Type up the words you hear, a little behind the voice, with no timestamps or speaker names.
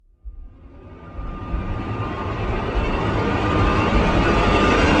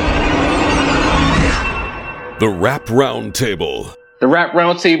The Rap Roundtable. The Rap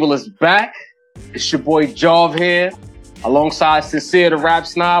Roundtable is back. It's your boy Jov here, alongside Sincere the Rap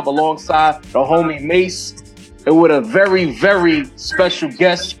Snob, alongside the homie Mace, and with a very, very special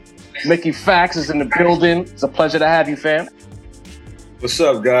guest. Mickey Factz is in the building. It's a pleasure to have you, fam. What's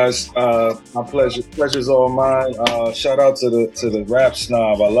up, guys? My pleasure. Pleasure's all mine. Shout out to the Rap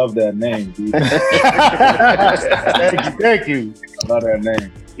Snob. I love that name, dude. Thank you. I love that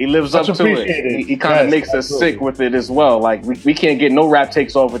name. He lives up to it. He kind of makes us sick with it as well. Like we can't get no rap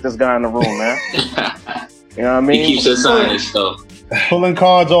takes off with this guy in the room, man. You know what I mean? He keeps us honest, though. Pulling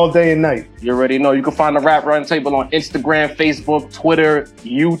cards all day and night. You already know. You can find the Rap Roundtable on Instagram, Facebook, Twitter,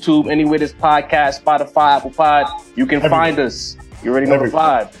 YouTube, anywhere this podcast, Spotify, Apple Pod. You can find us. You already know the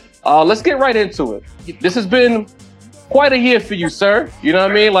vibe. Let's get right into it. This has been quite a year for you, sir. You know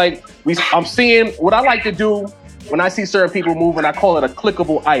what I mean? Like I'm seeing what I like to do when I see certain people moving. I call it a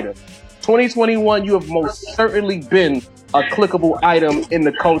clickable item. 2021, you have most certainly been a clickable item in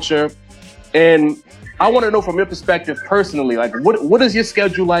the culture, and I want to know from your perspective personally, like what is your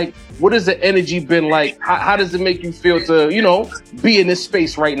schedule like? What has the energy been like? How does it make you feel to, be in this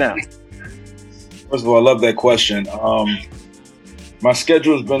space right now? First of all, I love that question. My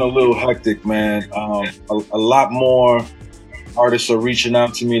schedule has been a little hectic, man. A lot more artists are reaching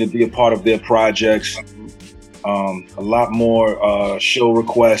out to me to be a part of their projects. A lot more show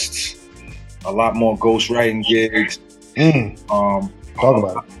requests. A lot more ghostwriting gigs. Talk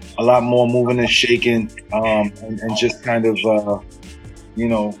about it. A lot more moving and shaking, and just kind of,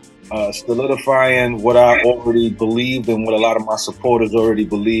 solidifying what I already believed and what a lot of my supporters already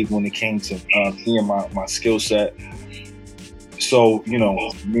believed when it came to seeing my skill set. So,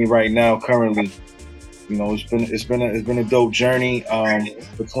 me right now, currently, it's been a dope journey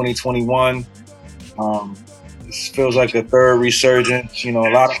for 2021. This feels like a third resurgence. A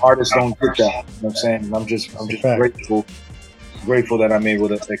lot of artists don't get that. You know what I'm saying? I'm just grateful that I'm able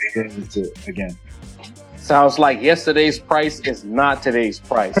to experience it again. Sounds like yesterday's price is not today's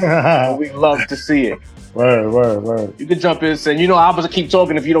price. We love to see it. Word. You can jump in and say, I'm going to keep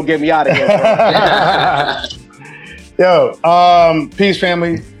talking if you don't get me out of here. Yo, peace,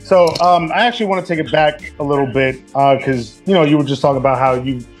 family. So I actually want to take it back a little bit because, you were just talking about how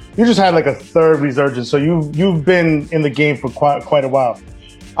you just had like a third resurgence. So you've been in the game for quite a while.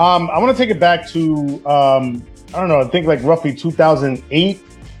 I want to take it back to I don't know, I think like roughly 2008,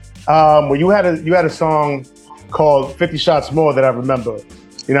 where you had a song called 50 Shots More that I remember.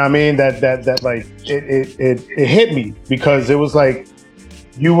 You know what I mean? That like it hit me because it was like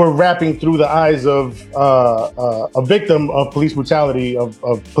you were rapping through the eyes of a victim of police brutality, of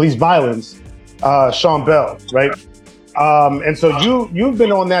police violence, Sean Bell, right? And so you've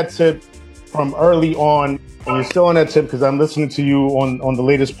been on that tip from early on, and you're still on that tip because I'm listening to you on the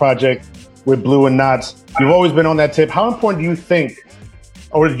latest project with Blue and Knots. You've always been on that tip. How important do you think,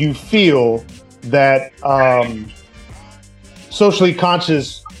 or do you feel that socially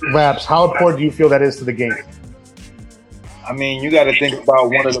conscious raps, how important do you feel that is to the game? I mean, you got to think about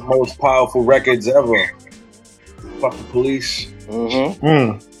one of the most powerful records ever. Fuck the Police.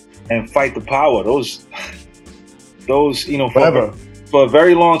 And Fight the Power. Those, for a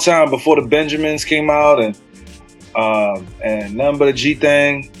very long time before the Benjamins came out and Nothing But a G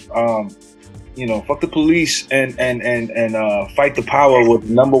Thing, Fuck the Police and Fight the Power were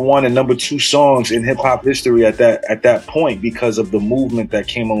number 1 and number 2 songs in hip hop history at that point because of the movement that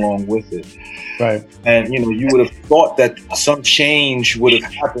came along with it. Right. And you would have thought that some change would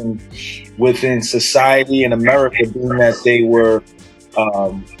have happened within society in America, being that they were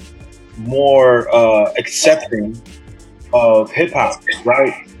more accepting of hip hop,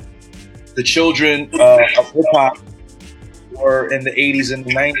 right? The children of hip hop were in the 80s and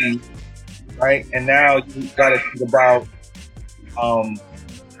the 90s. Right, and now you got to think about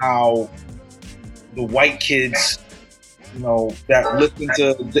how the white kids, that listen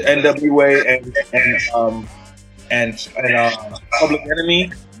to the NWA and Public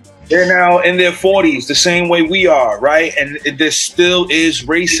Enemy, they're now in their 40s, the same way we are, right? And there still is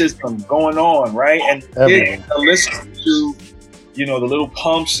racism going on, right? And they're gonna listen to, the Little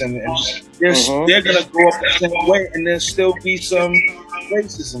Pumps, and they're gonna grow up the same way, and there'll still be some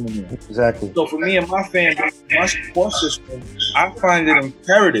racism in there. Exactly. So for me and my fan base, my support system, I find it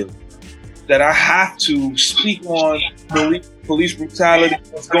imperative that I have to speak on police brutality,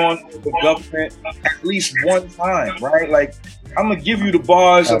 what's going on with the government, at least one time, right? Like, I'm gonna give you the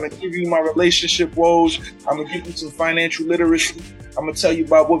bars, I'm gonna give you my relationship woes, I'm gonna give you some financial literacy, I'm gonna tell you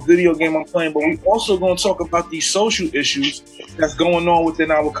about what video game I'm playing, but we also gonna talk about these social issues that's going on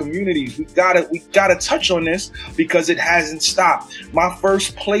within our communities. We gotta touch on this because it hasn't stopped. My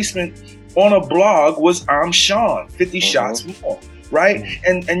first placement on a blog was I'm Sean, 50 shots more, right?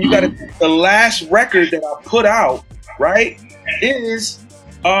 And you got to, the last record that I put out, right, is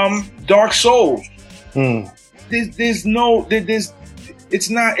Dark Souls. It's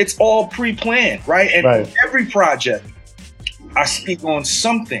all pre-planned, right? And every project, I speak on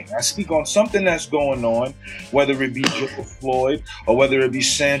something. I speak on something that's going on, whether it be George Floyd, or whether it be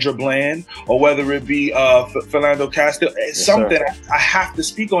Sandra Bland, or whether it be Philando Castile. It's something I have to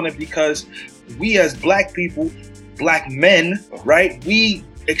speak on it, because we as black people, black men, right? We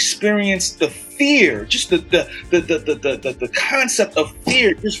experience the fear, just the concept of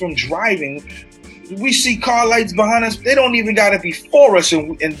fear just from driving. We see car lights behind us; they don't even got to be for us,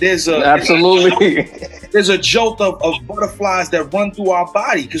 and there's there's a jolt of butterflies that run through our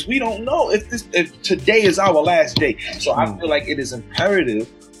body, because we don't know if today is our last day. So I feel like it is imperative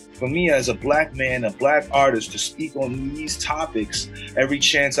for me as a black man, a black artist, to speak on these topics every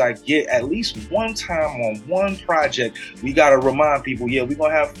chance I get, at least one time on one project. We got to remind people, yeah, we're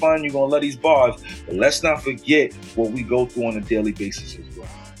going to have fun, you're going to love these bars, but let's not forget what we go through on a daily basis as well.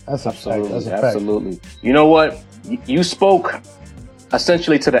 That's absolutely, absolutely. You know what? You spoke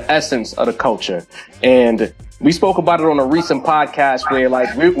essentially to the essence of the culture, and we spoke about it on a recent podcast where,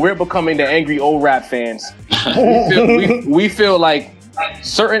 like, we're becoming the angry old rap fans. We feel like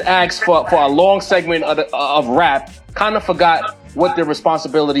certain acts for a long segment of rap kind of forgot what their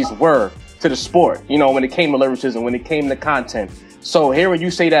responsibilities were to the sport, you know, when it came to lyricism, when it came to content. So hearing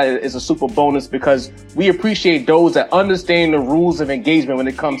you say that is a super bonus, because we appreciate those that understand the rules of engagement when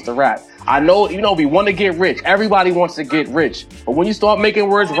it comes to rap. I know, you know, we want to get rich. Everybody wants to get rich. But when you start making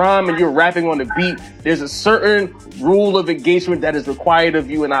words rhyme and you're rapping on the beat, there's a certain rule of engagement that is required of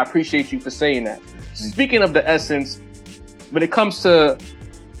you, and I appreciate you for saying that. Speaking of the essence, when it comes to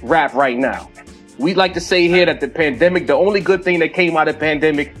rap right now, we'd like to say here that the pandemic, the only good thing that came out of the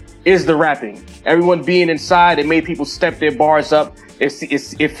pandemic is the rapping. Everyone being inside, it made people step their bars up.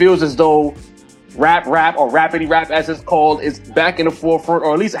 It feels as though rap or rapidy rap, as it's called, is back in the forefront,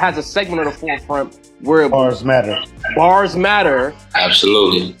 or at least it has a segment of the forefront where bars matter. Bars matter.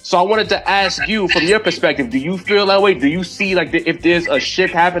 Absolutely. So I wanted to ask you, from your perspective, do you feel that way? Do you see like if there's a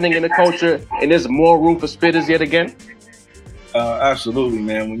shift happening in the culture and there's more room for spitters yet again? Absolutely,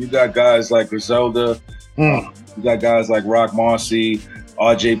 man. When you got guys like Griselda, you got guys like Rock Marcy,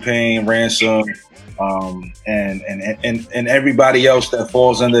 RJ Payne, Ransom, and everybody else that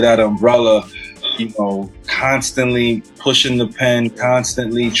falls under that umbrella, you know, constantly pushing the pen,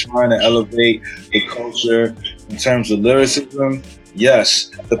 constantly trying to elevate the culture in terms of lyricism.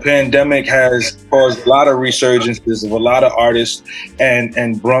 Yes, the pandemic has caused a lot of resurgences of a lot of artists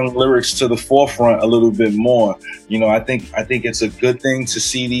and brung lyrics to the forefront a little bit more. You know, I think it's a good thing to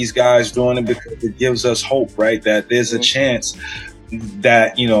see these guys doing it, because it gives us hope, right? That there's a chance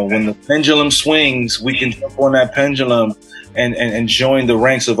that, you know, when the pendulum swings, we can jump on that pendulum and join the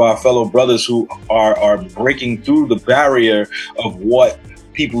ranks of our fellow brothers who are breaking through the barrier of what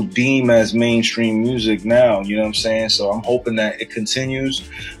people deem as mainstream music now. You know what I'm saying? So I'm hoping that it continues.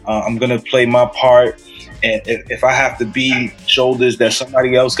 I'm going to play my part. And if I have to be shoulders that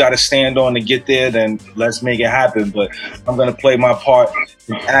somebody else got to stand on to get there, then let's make it happen. But I'm going to play my part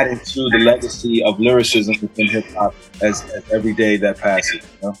in adding to the legacy of lyricism within hip hop as every day that passes.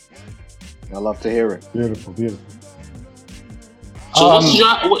 You know? I love to hear it. Beautiful, beautiful. So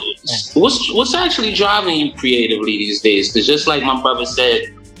what's actually driving you creatively these days? Because just like my brother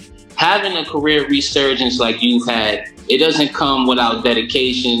said, having a career resurgence like you've had, it doesn't come without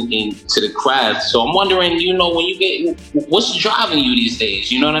dedication to the craft. So I'm wondering, you know, when you get, what's driving you these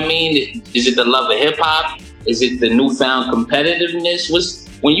days? You know what I mean? Is it the love of hip hop? Is it the newfound competitiveness?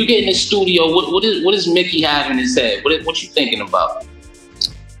 When you get in the studio, what does Mickey have in his head? What you thinking about?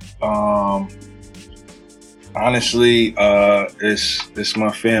 Honestly, it's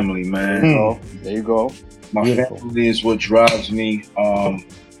my family, man. There you go. My family is what drives me.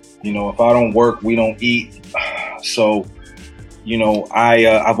 You know, if I don't work, we don't eat. So, you know,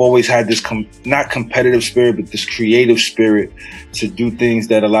 I've always had this not competitive spirit, but this creative spirit to do things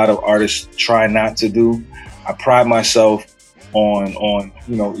that a lot of artists try not to do. I pride myself on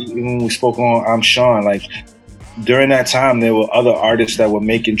you know, even when we spoke on I'm Sean, like during that time there were other artists that were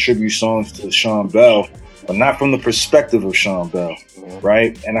making tribute songs to Sean Bell, but not from the perspective of Sean Bell,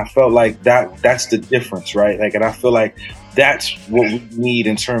 right? And I felt like that's the difference, right? Like, and I feel like that's what we need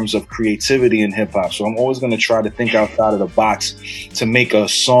in terms of creativity in hip hop. So I'm always going to try to think outside of the box to make a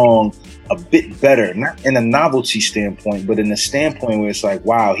song a bit better, not in a novelty standpoint, but in the standpoint where it's like,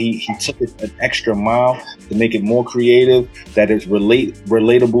 wow, he took it an extra mile to make it more creative, that is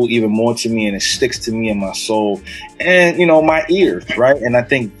relatable even more to me, and it sticks to me in my soul and, you know, my ears, right? And I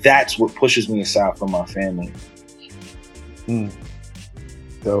think that's what pushes me aside from my family.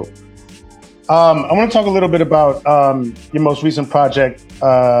 Dope. I want to talk a little bit about your most recent project,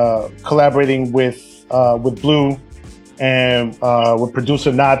 collaborating with Blue and with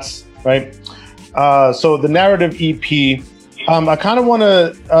producer Knots, right? So the Narrative EP. I kind of want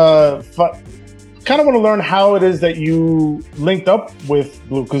to learn how it is that you linked up with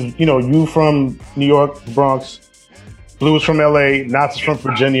Blue, because you know you from New York, Bronx, Blue is from LA, Knots is from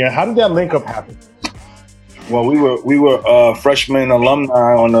Virginia. How did that link up happen? Well, we were freshman alumni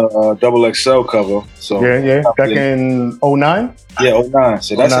on the Double XL cover. So yeah, back in 09? Yeah, 09.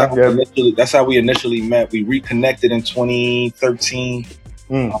 So that's 09, that's how we initially met. We reconnected in 2013.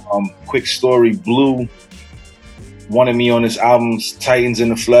 Quick story: Blue wanted me on his album Titans in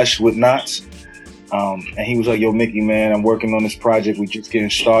the Flesh with Knots. And he was like, yo, Mickey, man, I'm working on this project. We just getting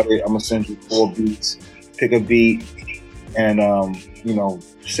started. I'm gonna send you 4 beats. Pick a beat and you know,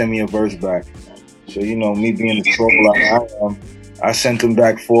 send me a verse back. So, you know, me being the troll I am, I sent him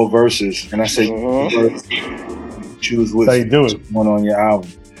back 4 verses, and I said, choose which one on your album.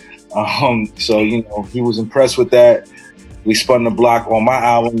 So, you know, he was impressed with that. We spun the block on my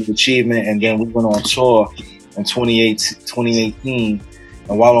album, Achievement, and then we went on tour in 2018.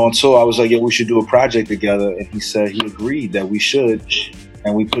 And while on tour, I was like, yo, we should do a project together. And he said he agreed that we should.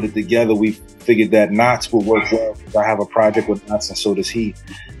 And we put it together. We figured that Knots would work well, because I have a project with Knots, and so does he.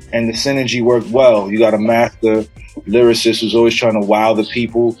 And the synergy worked well. You got a master lyricist who's always trying to wow the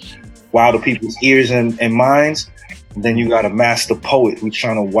people's ears and minds. And then you got a master poet who's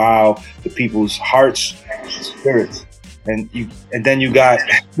trying to wow the people's hearts, spirits. And then you got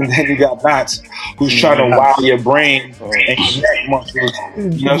Knots, who's trying to wow your brain and your neck muscles.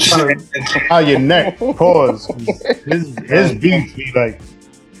 You know what I'm saying? Wow, your neck. Pause. His beats be like,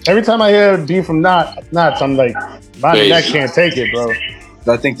 every time I hear a beat from Knots, I'm like, my neck can't take it, bro.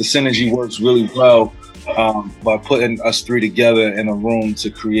 I think the synergy works really well by putting us 3 together in a room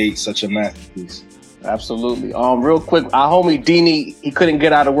to create such a masterpiece. Absolutely. Real quick, our homie Deanie, he couldn't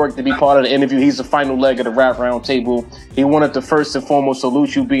get out of work to be part of the interview. He's the final leg of the Rap Roundtable. He wanted to first and foremost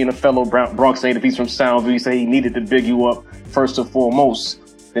salute you, being a fellow Bronx native. He's from Soundview. He said he needed to big you up first and foremost.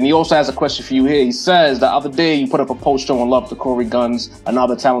 Then he also has a question for you here. He says, the other day you put up a post showing love to Corey Guns,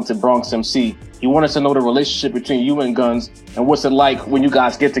 another talented Bronx MC. He wanted to know the relationship between you and Guns, and what's it like when you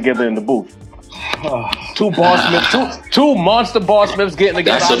guys get together in the booth. Two monster boss smiths getting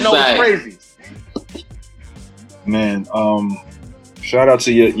together. That's I know fact. It's crazy. Man, shout out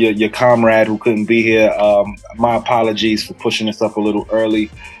to your comrade who couldn't be here. My apologies for pushing this up a little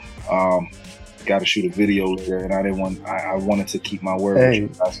early. Got to shoot a video later, and I wanted to keep my word with you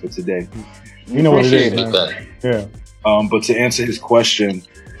guys for today. You know what it is, man. Yeah. But to answer his question,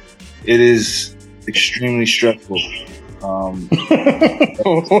 it is extremely stressful.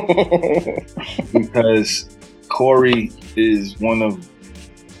 Because Corey is one of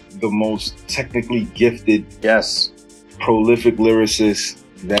the most technically gifted, prolific lyricists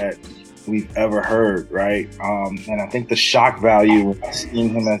that we've ever heard, right? And I think the shock value of seeing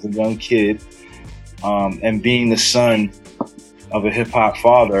him as a young kid, and being the son of a hip hop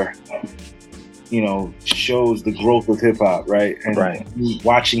father, you know, shows the growth of hip hop, right? And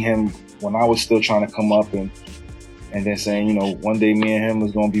watching him when I was still trying to come up, and then saying, you know, one day me and him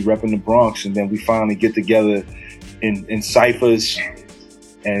was going to be repping the Bronx, and then we finally get together in ciphers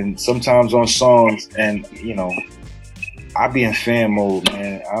and sometimes on songs, and you know, I be in fan mode,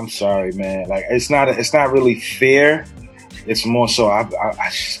 man. I'm sorry, man. Like it's not really fair. It's more so I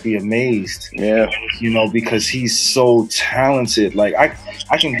just be amazed, you know, because he's so talented. Like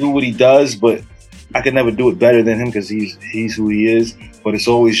I can do what he does, but I could never do it better than him because he's who he is. But it's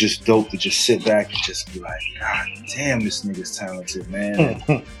always just dope to just sit back and just be like, God damn, this nigga's talented, man.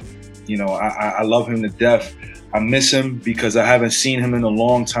 And, you know, I love him to death. I miss him because I haven't seen him in a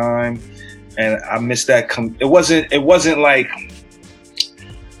long time, and I miss that. It wasn't like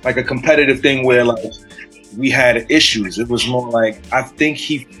a competitive thing where like we had issues. It was more like, I think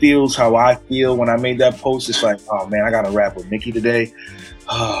he feels how I feel when I made that post. It's like, oh man, I got to rap with Mickey today.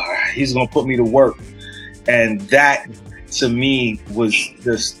 He's gonna put me to work, and that to me was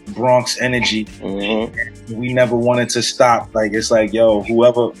just Bronx energy. We never wanted to stop. Like it's like, yo,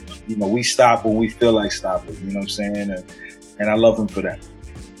 whoever, you know, we stop when we feel like stopping. You know what I'm saying? And I love him for that.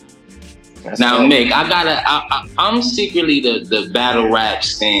 Now, Mick, I'm secretly the battle rap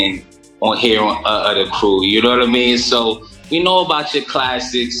stand on here of the crew. You know what I mean? So we know about your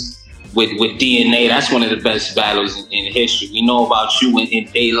classics. with DNA, that's one of the best battles in history. We know about you in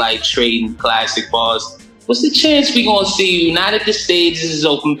Daylight Trading Classic Bars. What's the chance we gonna see you now that the stages is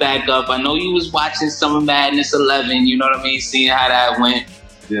open back up? I know you was watching Summer Madness 11, you know what I mean, seeing how that went.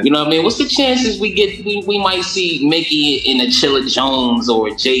 Yeah. You know what I mean? What's the chances we might see Mickey in a Chilla Jones or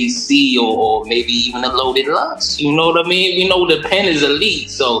a JC or maybe even a Loaded Lux? You know what I mean? We know the pen is elite,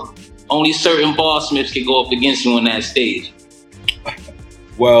 so only certain Barsmiths can go up against you on that stage.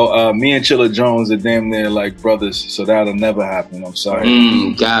 Well, me and Chilla Jones are damn near like brothers, so that'll never happen. I'm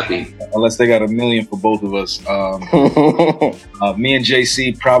sorry. Copy. Unless they got $1 million for both of us. Me and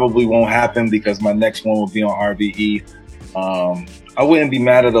JC probably won't happen because my next one will be on RBE. I wouldn't be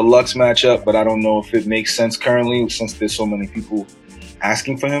mad at a Lux matchup, but I don't know if it makes sense currently since there's so many people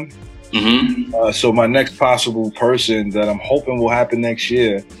asking for him. So my next possible person that I'm hoping will happen next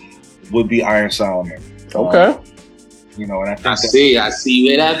year would be Iron Solomon. Okay. You know, and I see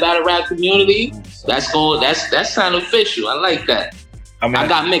you in that battle rap community. That's kind of official. I like that. I mean, I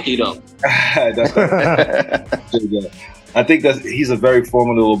got Mickey though. I think that he's a very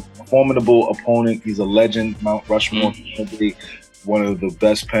formidable opponent. He's a legend, Mount Rushmore, one of the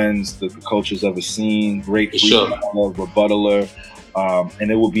best pens that the culture's ever seen. Great rebuttaler. And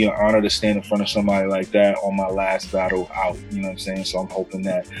it would be an honor to stand in front of somebody like that on my last battle out. You know what I'm saying? So I'm hoping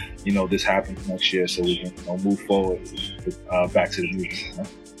that, you know, this happens next year so we can, you know, move forward back to the music. You know?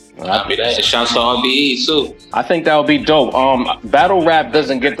 Copy that. Shouts to RBE too. I think that would be dope. Battle rap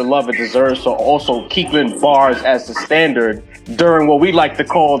doesn't get the love it deserves, so also keeping bars as the standard during what we like to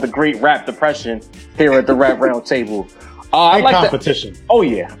call the Great Rap Depression here at the Rap Roundtable. I like competition. Oh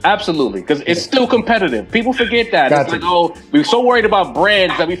yeah, absolutely, because it's still competitive. People forget that. It's like, oh, we're so worried about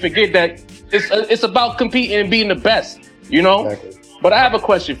brands that we forget that it's about competing and being the best. You know. Exactly. But I have a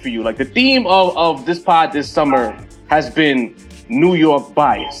question for you. Like the theme of this pod this summer has been New York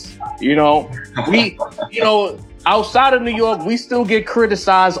bias. You know, outside of New York, we still get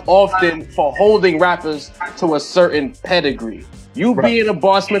criticized often for holding rappers to a certain pedigree. You being a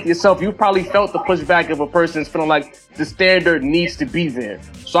Barsmith yourself, you probably felt the pushback of a person's feeling like the standard needs to be there.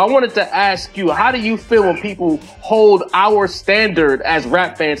 So I wanted to ask you, how do you feel when people hold our standard as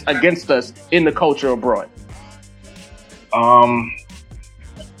rap fans against us in the culture abroad? I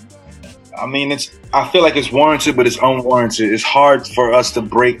mean, I feel like it's warranted, but it's unwarranted. It's hard for us to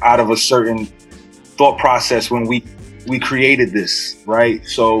break out of a certain thought process when we created this, right?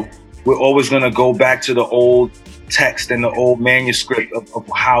 So we're always going to go back to the old text and the old manuscript of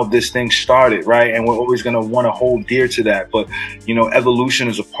how this thing started, right? And we're always going to want to hold dear to that. But, you know, evolution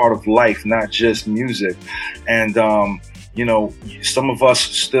is a part of life, not just music. And, you know, some of us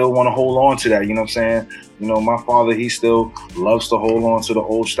still want to hold on to that, you know what I'm saying? You know, my father, he still loves to hold on to the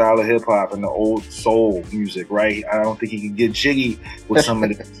old style of hip hop and the old soul music, right? I don't think he can get jiggy with some of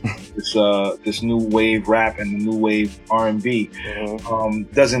this new wave rap and the new wave R&B.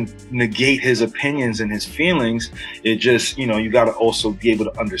 Doesn't negate his opinions and his feelings. It just, you know, you got to also be able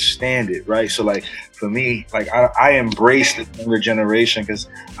to understand it, right? So like for me, like I embrace the younger generation because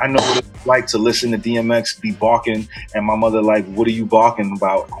I know what it's like to listen to DMX be barking and my mother like, what are you barking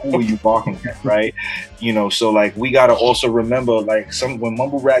about? Who are you barking at, right? You know, so like we gotta also remember, like when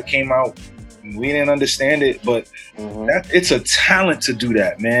mumble rap came out, we didn't understand it, but it's a talent to do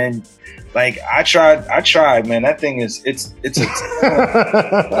that, man. Like I tried, man. That thing it's a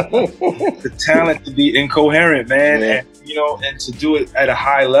talent. The talent to be incoherent, man, and you know, and to do it at a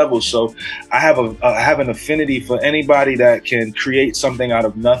high level. So I have an affinity for anybody that can create something out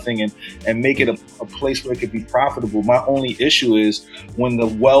of nothing and make it a place where it could be profitable. My only issue is when the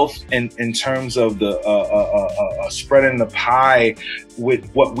wealth in terms of the spreading the pie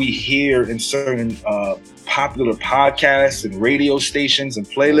with what we hear in certain popular podcasts and radio stations and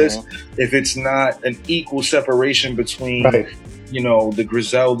playlists, if it's not an equal separation between you know, the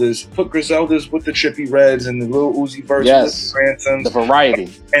Griseldas, put Griseldas with the Trippie Reds and the Lil Uzi Vert with the Ransoms. The variety.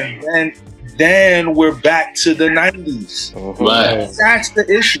 And then we're back to the 90s. That's the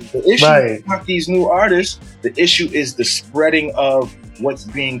issue. The issue is not these new artists. The issue is the spreading of what's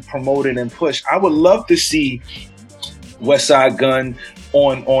being promoted and pushed. I would love to see Westside Gunn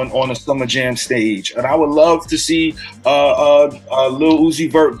on a Summer Jam stage, and I would love to see Lil Uzi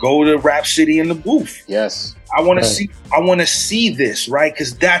Vert go to Rap City in the booth. Yes, I want to see this, right?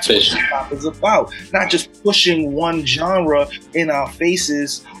 Because that's what hip hop is about. Not just pushing one genre in our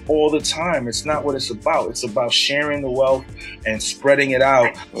faces all the time. It's not what it's about. It's about sharing the wealth and spreading it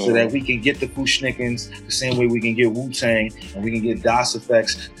out so that we can get the Fushnikins the same way we can get Wu-Tang, and we can get Das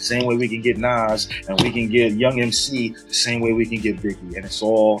Effects the same way we can get Nas, and we can get Young MC the same way we can get Biggie, and it's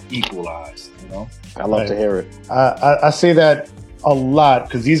all equalized, you know? I love to hear it. I see that a lot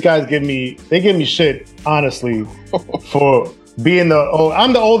because these guys give me shit, honestly, for being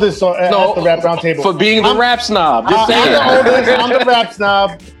I'm the oldest at the Rap Roundtable. For being the rap snob. Just say I'm the oldest. I'm the rap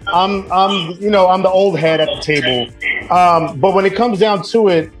snob. I'm the old head at the table. But when it comes down to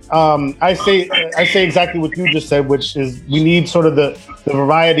it, I say exactly what you just said, which is we need sort of the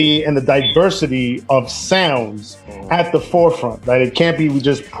variety and the diversity of sounds at the forefront, right? It can't be we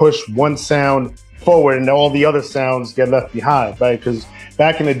just push one sound forward and all the other sounds get left behind, right? Because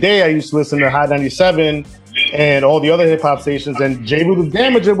back in the day, I used to listen to Hot 97 and all the other hip hop stations, and J. Rue the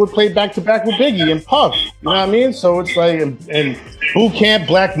Damager would play back to back with Biggie and Puff. You know what I mean? So it's like, and Boot Camp,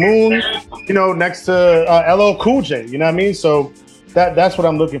 Black Moon, next to LL Cool J. You know what I mean? So that's what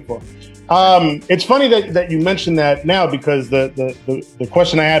I'm looking for. It's funny that you mentioned that now, because the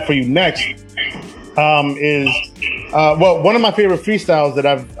question I had for you next is one of my favorite freestyles that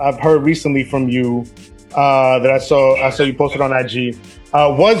I've heard recently from you that I saw you posted on IG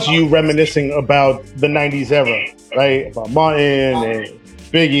was you reminiscing about the 90s era, right? About Martin and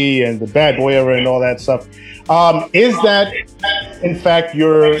Biggie and the Bad Boy era and all that stuff. Is that in fact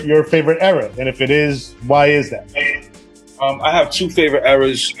your favorite era? And if it is, why is that? I have two favorite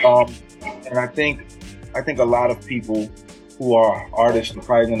eras, and I think a lot of people who are artists are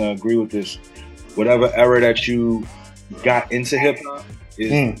probably gonna agree with this. Whatever era that you got into hip hop is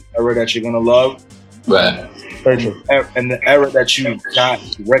the era that you're gonna love. Right. Very true. And the era that you got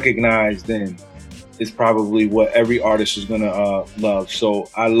recognized in is probably what every artist is gonna love. So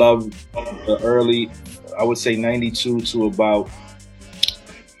I love the early, I would say 92 to about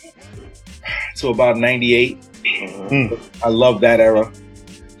 98. I love that era.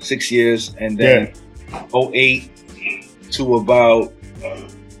 6 years, and then 08 to about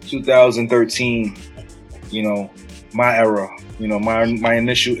 2013. My era. My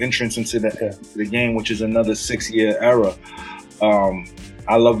initial entrance into the game, which is another 6-year era.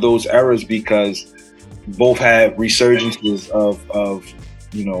 I love those eras because both had resurgences of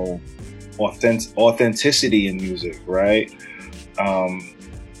authenticity in music, right?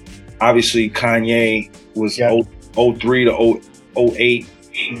 Obviously Kanye was 03 to 08,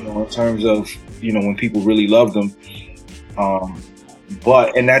 in terms of when people really loved him.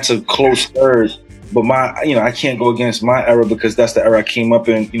 And that's a close third. But I can't go against my era because that's the era I came up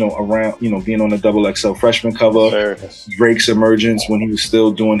in, around, being on the XXL freshman cover, Drake's emergence when he was still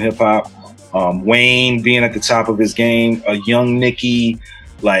doing hip hop, Wayne being at the top of his game, a young Nicki,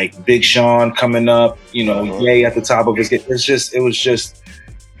 like Big Sean coming up, Ye at the top of his game. It was just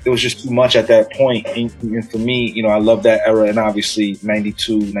too much at that point. And for me, I love that era, and obviously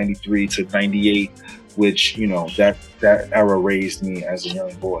 92, 93 to 98, which, that era raised me as a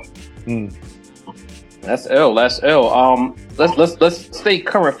young boy. That's ill. Let's stay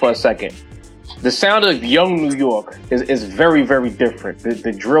current for a second. The sound of young New York is very, very different.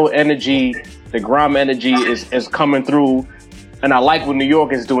 The drill energy, the grime energy is coming through. And I like what New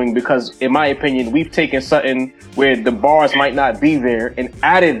York is doing because, in my opinion, we've taken something where the bars might not be there and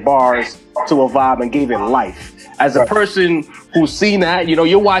added bars to a vibe and gave it life. As a person who's seen that,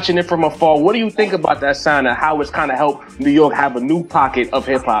 you're watching it from afar. What do you think about that sound and how it's kind of helped New York have a new pocket of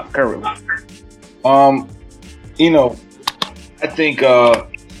hip hop currently? I think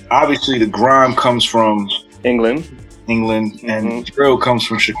obviously the grime comes from England, and drill comes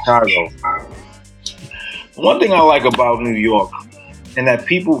from Chicago. One thing I like about New York, and that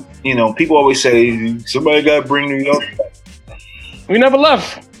people always say, somebody got to bring New York back. We never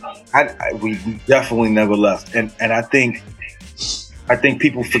left. We definitely never left, and I think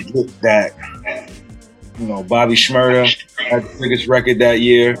people forget that. Bobby Shmurda had the biggest record that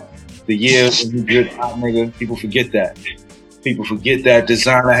year. The year when he did Hot Nigga, people forget that. People forget that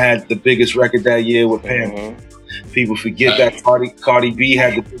Designer had the biggest record that year with Pam. People forget that Cardi B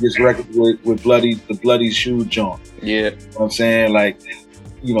had the biggest record with the Bloody Shoe joint. Yeah. You know what I'm saying? Like,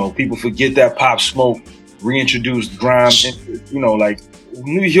 people forget that Pop Smoke reintroduced grime. Like,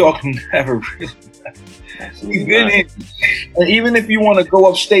 New York never really. We've been in. And even if you want to go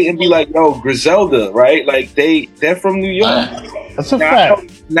upstate and be like, yo, Griselda, right? Like, they're from New York. That's a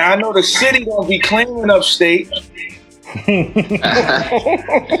fact. I know the city don't be claiming upstate.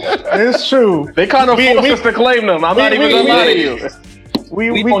 It's true. They kind of force us to claim them. I'm not even gonna lie to you.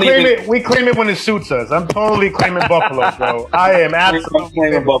 We claim it when it suits us. I'm totally claiming Buffalo, bro. I am absolutely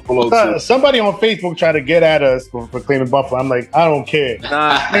claiming Buffalo too. Somebody on Facebook tried to get at us for claiming Buffalo. I'm like, I don't care.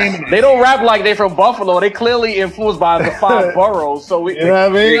 Nah, they don't rap like they from Buffalo. They clearly influenced by the 5 boroughs. So we, you know what I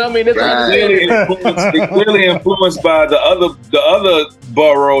mean? You know what I mean? They're clearly influenced by the other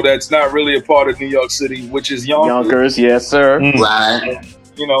borough that's not really a part of New York City, which is Yonkers. Yes, sir. Right.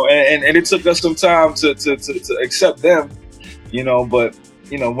 And it took us some time to accept them. you know, but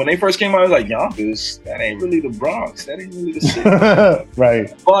you know, when they first came out, I was like, Yonkers, that ain't really the Bronx. That ain't really the city.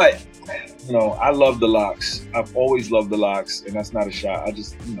 Right. But, you know, I love the locks. I've always loved the locks, and that's not a shot. I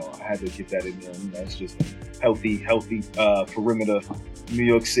just, you know, I had to get that in there. You know, it's just healthy perimeter New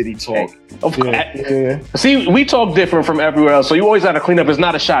York City talk. Okay. See, we talk different from everywhere else, so you always got to clean up. It's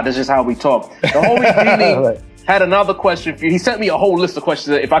not a shot. That's just how we talk. The homie Beanie had another question for you. He sent me a whole list of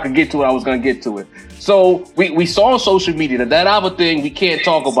questions that if I could get to it, I was going to get to it. So we saw on social media that other thing, we can't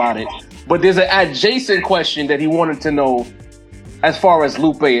talk about it. But there's an adjacent question that he wanted to know as far as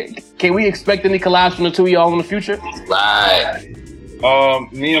Lupe. Can we expect any collabs from the two of y'all in the future? Right.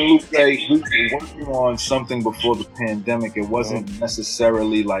 Me and Lupe, we were working on something before the pandemic. It wasn't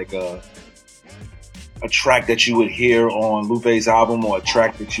necessarily like a track that you would hear on Lupe's album or a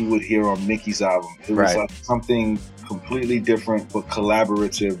track that you would hear on Mickey's album. It was like something completely different but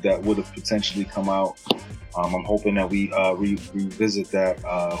collaborative that would have potentially come out. I'm hoping that we revisit that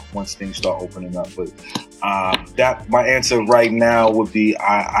once things start opening up. But that my answer right now would be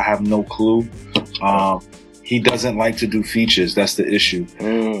I have no clue. He doesn't like to do features. That's the issue.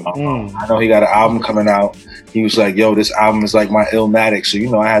 I know he got an album coming out. He was like, yo, this album is like my Illmatic. So, you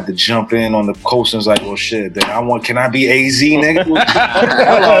know, I had to jump in on the coast and was like, well, shit, then can I be AZ, nigga?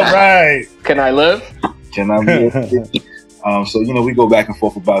 Right. Can I live? Can I be AZ? So, you know, we go back and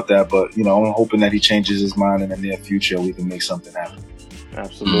forth about that. But, you know, I'm hoping that he changes his mind in the near future and we can make something happen.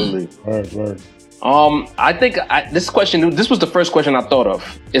 Absolutely. Word. I think this was the first question I thought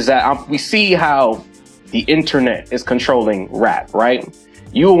of, is that we see how the internet is controlling rap, right?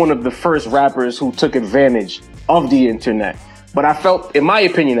 You were one of the first rappers who took advantage of the internet. But I felt, in my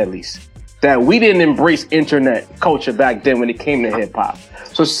opinion at least, that we didn't embrace internet culture back then when it came to hip hop.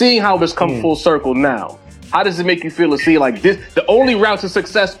 So seeing how it's come full circle now, how does it make you feel to see like this? The only route to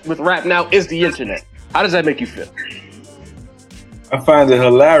success with rap now is the internet. How does that make you feel? I find it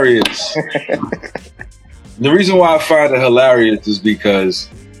hilarious. The reason why I find it hilarious is because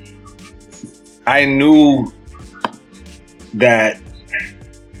I knew that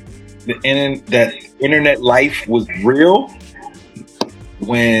that internet life was real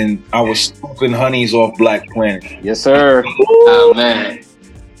when I was scooping honeys off Black Planet. Yes, sir. Oh, man.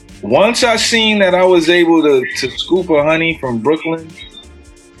 Once I seen that I was able to scoop a honey from Brooklyn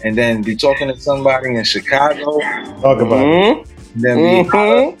and then be talking to somebody in Chicago. Talk about it. And then be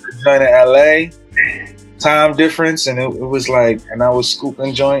going to LA. Time difference, and it was like, and I was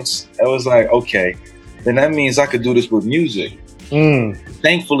scooping joints. I was like, okay, then that means I could do this with music.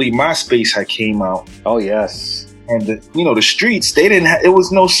 Thankfully, MySpace had came out. Oh yes, and the streets, they didn't. It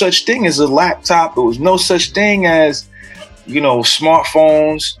was no such thing as a laptop. It was no such thing as,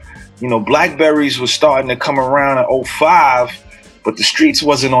 smartphones. Blackberries was starting to come around in 2005, but the streets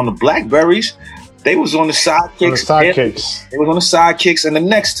wasn't on the Blackberries. They was on the sidekicks. They was on the sidekicks and the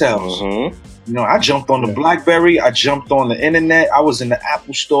Nextels. I jumped on the Blackberry. I jumped on the internet. I was in the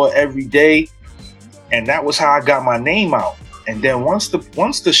Apple store every day, and that was how I got my name out. And then once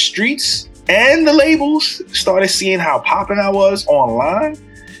the streets and the labels started seeing how popping I was online,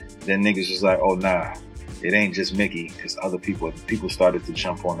 then niggas was like, oh nah, it ain't just Mickey. It's other people. People started to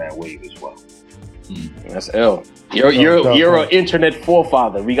jump on that wave as well. That's ill. You're an internet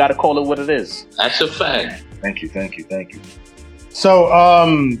forefather. We got to call it what it is. That's a fact. Thank you. So,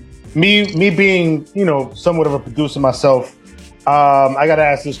 me being, somewhat of a producer myself, I got to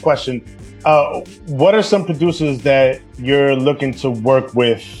ask this question. What are some producers that you're looking to work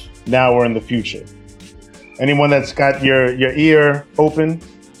with now or in the future? Anyone that's got your ear open?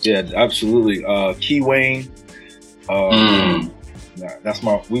 Yeah, absolutely. Key Wayne.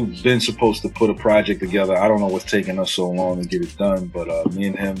 We've been supposed to put a project together. I don't know what's taking us so long to get it done, but me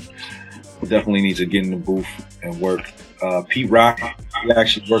and him definitely need to get in the booth and work. Pete Rock, we're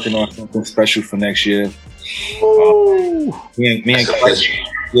actually working on something special for next year. Me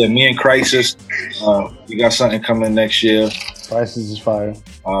and Crisis, we got something coming next year. Crisis is fire.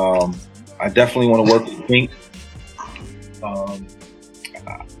 I definitely want to work with Bink.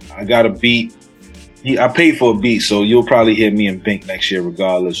 I got a beat. I paid for a beat, so you'll probably hear me and Bink next year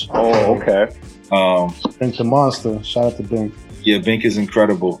regardless. Oh, okay. Bink the monster. Shout out to Bink. Yeah, Bink is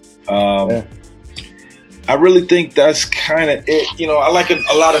incredible. I really think that's kind of it. I like a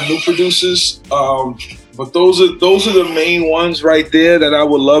lot of new producers, but those are the main ones right there that I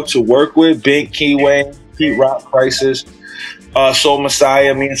would love to work with. Bink, Keyway, Pete Rock, Crisis, Soul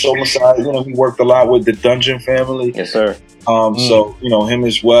Messiah. Me and Soul Messiah, he worked a lot with the Dungeon family. Yes, sir. So him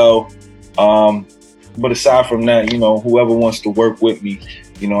as well. But aside from that, whoever wants to work with me,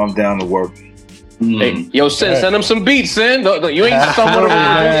 I'm down to work. Hey, yo, send him some beats, Sin. You ain't someone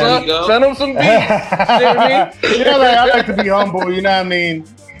around. Send him some beats. You know what I mean? You know, like, I like to be humble. You know what I mean?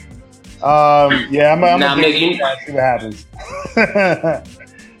 Yeah, I'm gonna see what happens.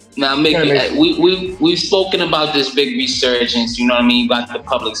 Now, Mickey, we've spoken about this big resurgence. You know what I mean? You got the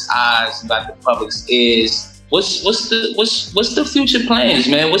public's eyes, you got the public's ears. What's the future plans,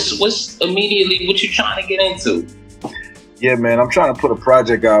 man? What's immediately what you trying to get into? Yeah, man, I'm trying to put a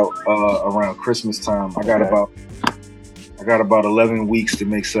project out around Christmas time. I got about 11 weeks to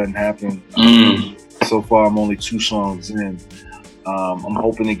make something happen. So far, I'm only 2 songs in. I'm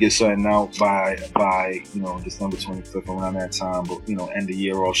hoping to get something out by December 25th, around that time. But end of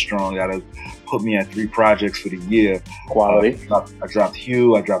year all strong. Gotta put me at 3 projects for the year. Quality. I dropped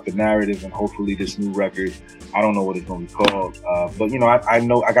Hugh. I dropped The Narrative, and hopefully this new record. I don't know what it's gonna be called, but I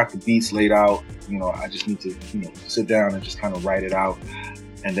know I got the beats laid out. I just need to sit down and just kind of write it out,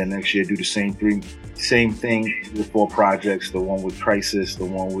 and then next year do the same thing with 4 projects. The one with Crisis, the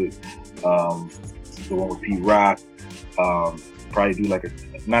one with Pete Rock. Probably do like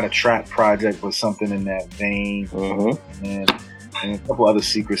not a trap project, but something in that vein, and a couple other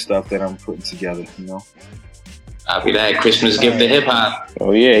secret stuff that I'm putting together. I'll be that Christmas gift to hip hop.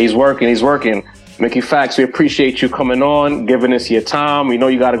 Oh yeah, he's working. Mickey Factz, we appreciate you coming on, giving us your time. We know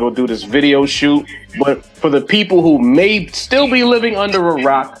you got to go do this video shoot, but for the people who may still be living under a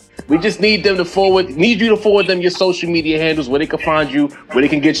rock, we just need you to forward them your social media handles, where they can find you, where they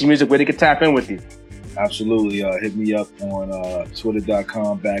can get your music, where they can tap in with you. Absolutely. Hit me up on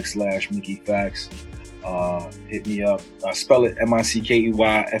twitter.com/Mickey Factz. Hit me up. Spell it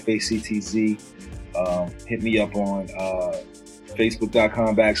MICKEYFACTZ. Hit me up on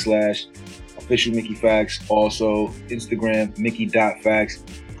facebook.com/official Mickey Factz. Also Instagram Mickey.Factz.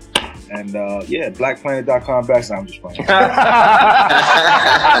 And blackplanet.com. I'm just playing.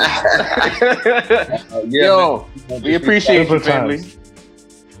 Yo, we appreciate you, family.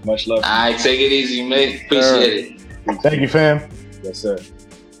 Much love. All right, take it easy, mate. Appreciate it. Thank you, fam. Yes, sir.